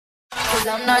'cause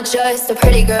I'm not just a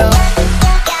pretty girl.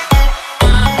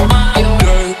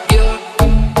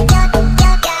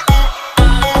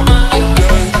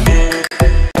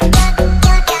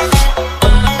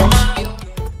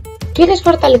 ¿Quieres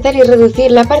fortalecer y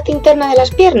reducir la parte interna de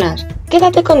las piernas?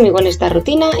 Quédate conmigo en esta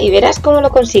rutina y verás cómo lo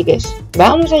consigues.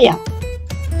 ¡Vamos allá!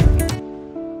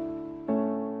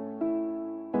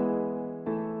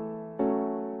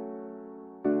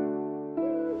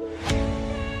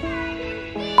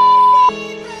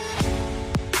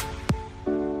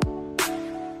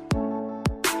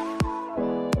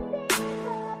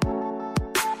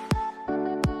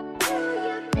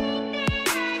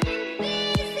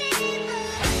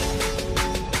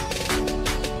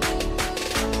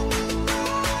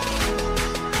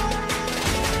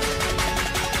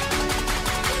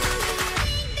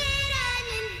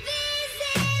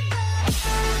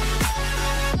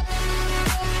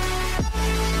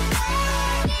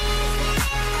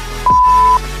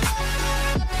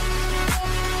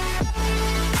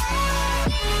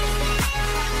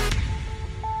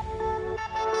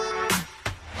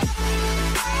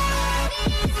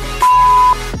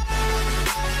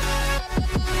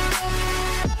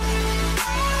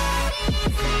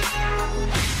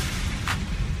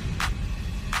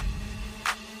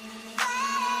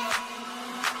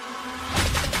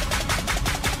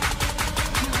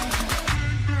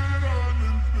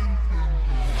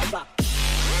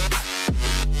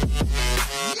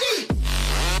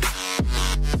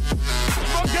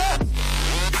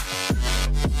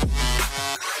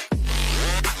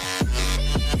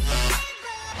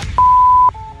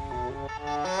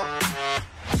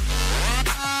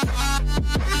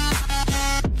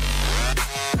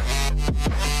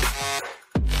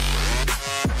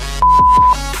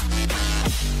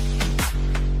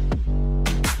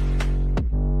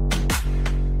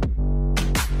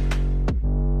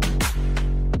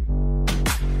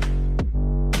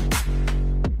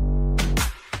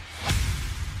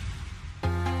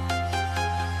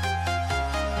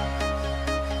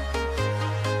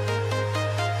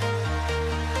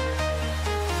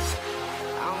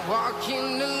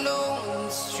 Walking alone,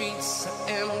 the streets are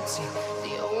empty.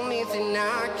 The only thing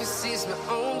I can see is my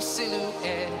own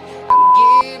silhouette. I'm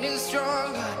getting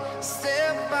stronger,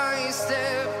 step by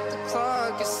step. The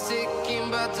clock is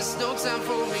ticking, but there's no time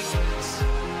for me.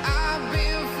 I've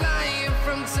been flying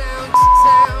from town to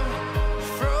town,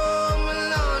 from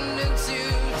London to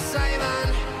Taiwan.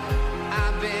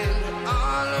 I've been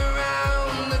all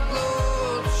around the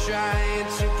globe, trying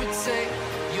to protect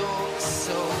your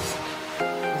soul.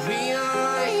 We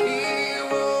are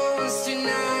heroes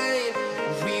tonight.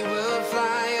 We will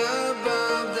fly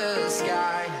above the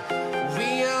sky.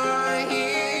 We are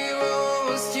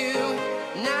heroes tonight.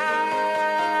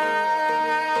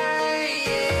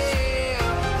 Yeah.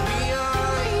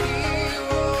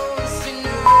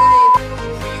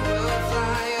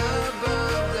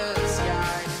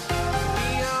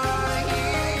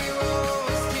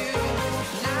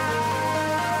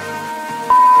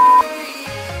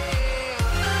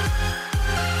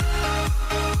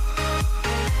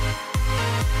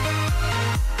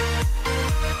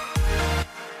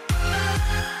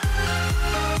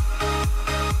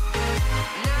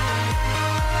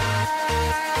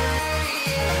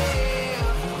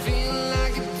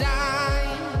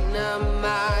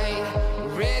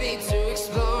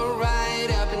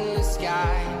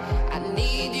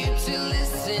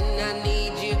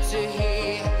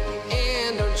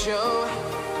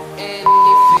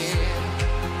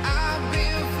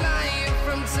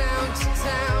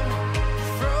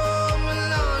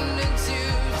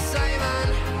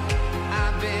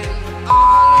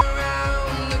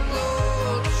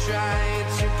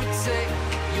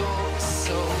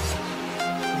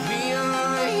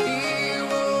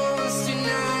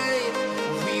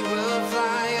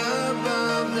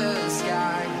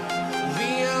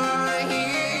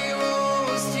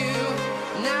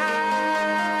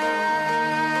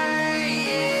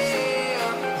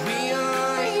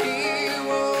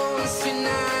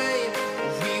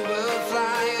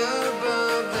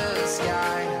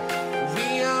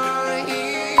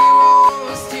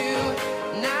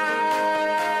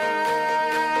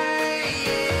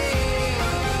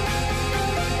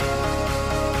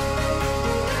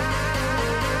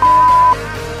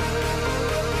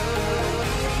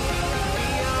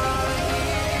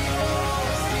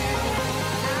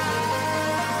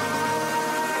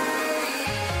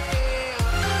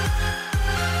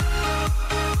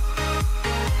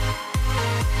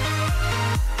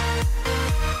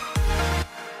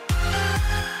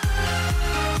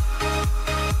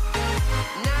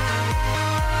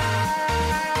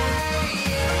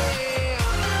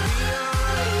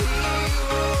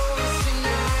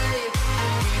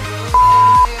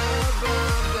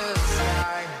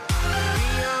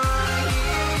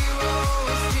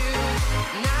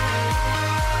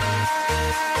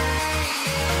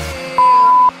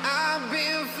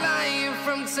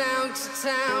 town to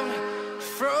town,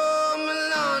 from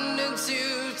London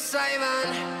to Taiwan.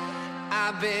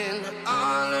 I've been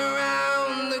all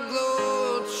around the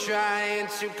globe trying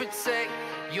to protect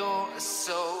your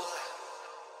soul.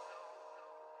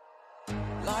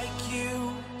 Like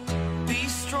you, be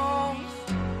strong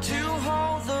to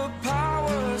hold the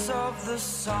powers of the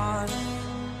sun.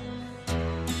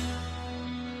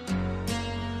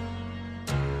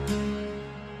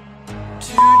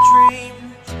 To dream,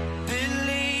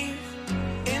 believe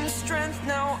in strength.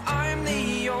 Now I'm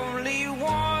the only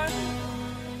one,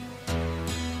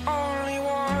 only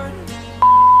one.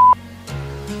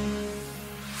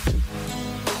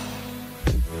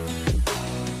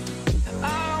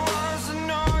 I was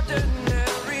an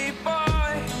ordinary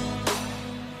boy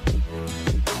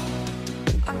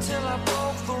until I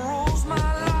broke the rules.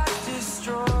 My life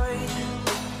destroyed.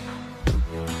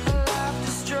 Life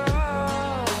destroyed.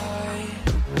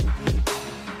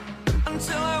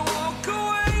 Until I walk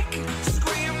awake,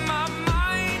 scream my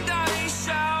mind, I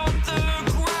shout,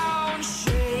 the ground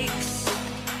shakes.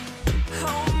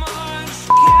 How much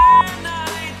can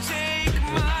I take?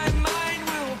 My mind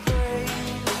will break.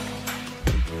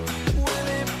 Will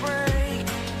it break?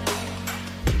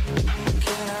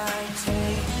 Can I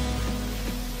take?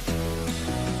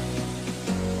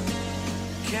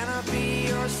 Can I be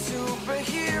your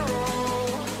superhero?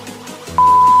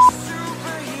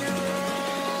 Superhero.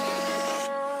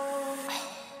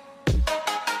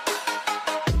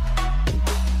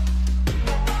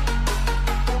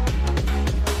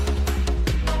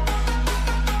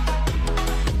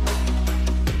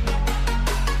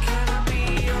 Can I be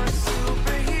your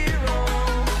superhero?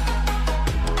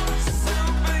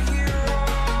 Superhero.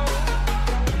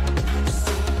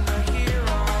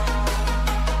 Superhero.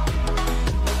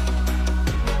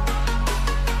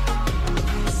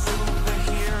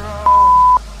 Superhero.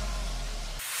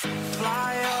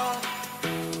 Fly up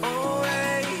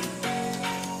away.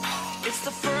 It's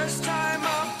the first time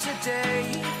of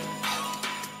today.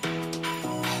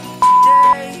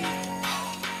 Today.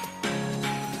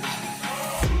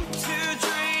 To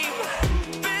dream,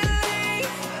 believe.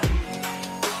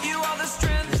 You are the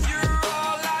strength, you're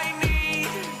all I need.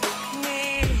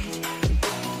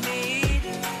 Need.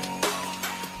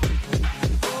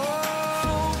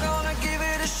 Oh, gonna give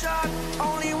it a shot.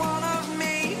 Only one of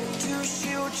me to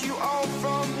shield you all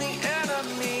from the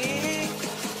enemy.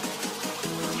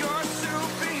 You're a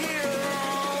superhero.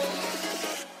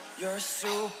 You're a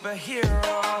superhero.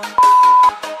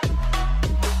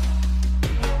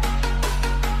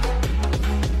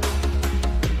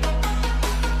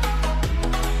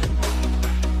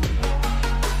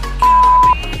 Can I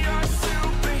be your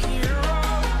superhero?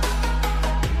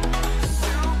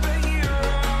 Superhero.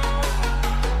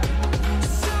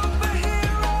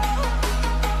 Superhero.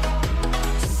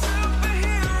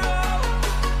 Superhero.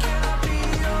 Can I be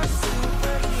your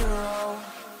superhero?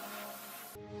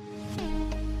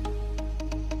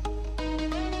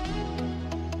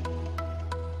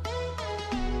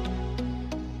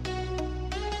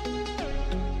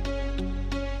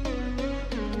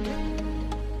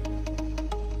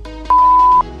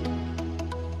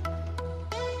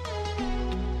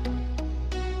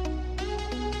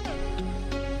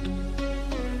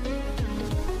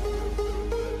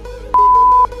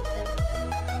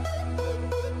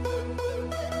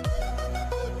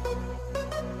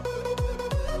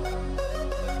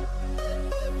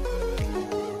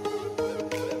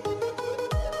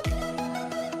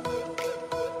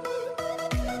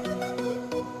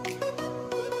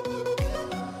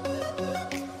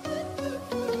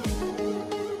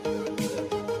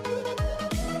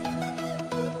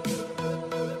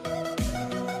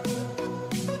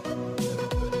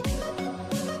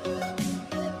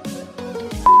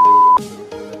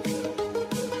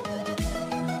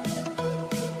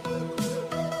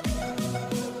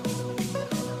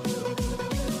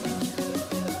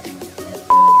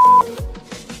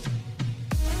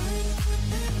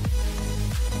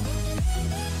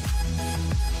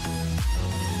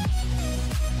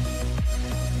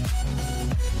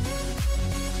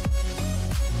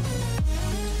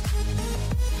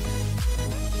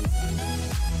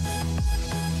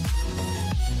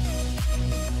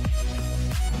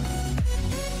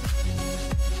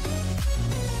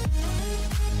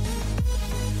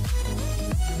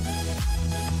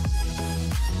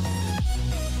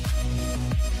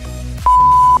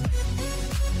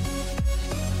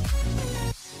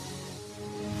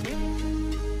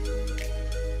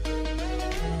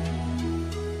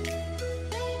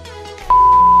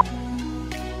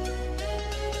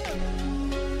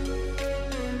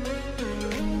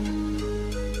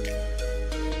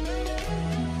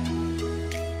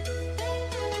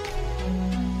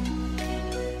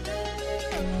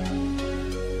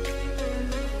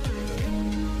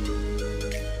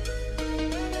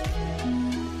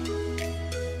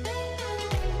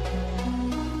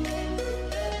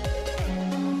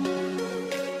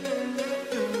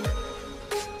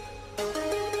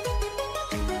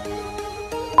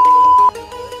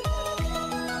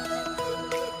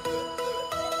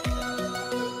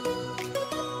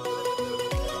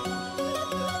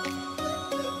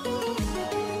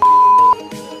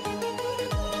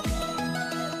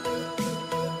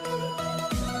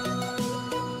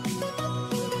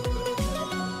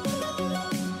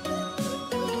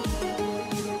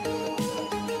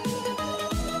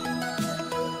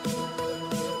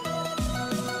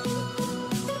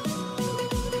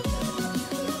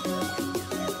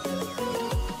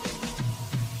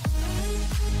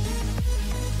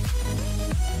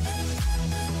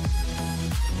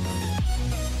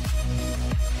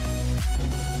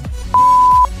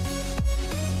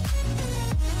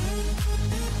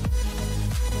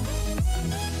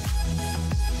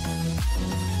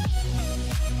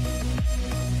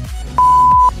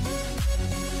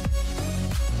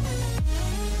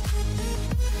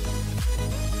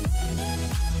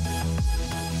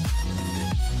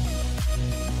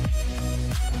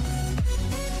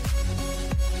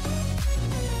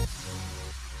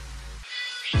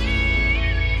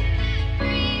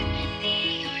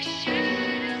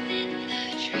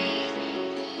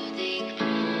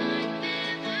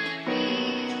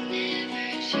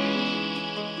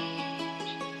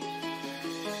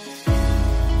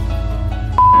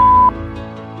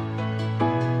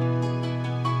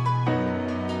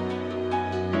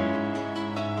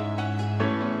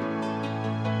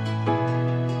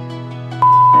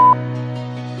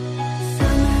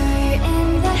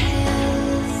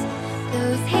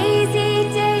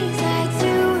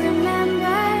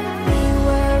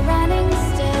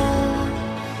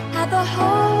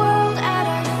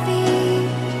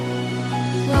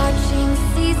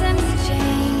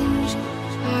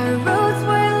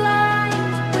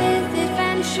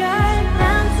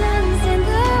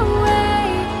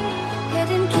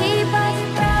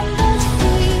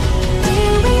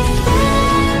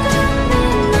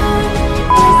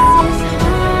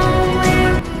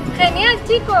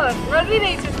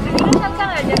 olvidéis suscribiros al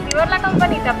canal y activar la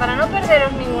campanita para no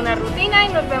perderos ninguna rutina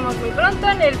y nos vemos muy pronto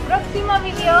en el próximo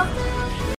vídeo.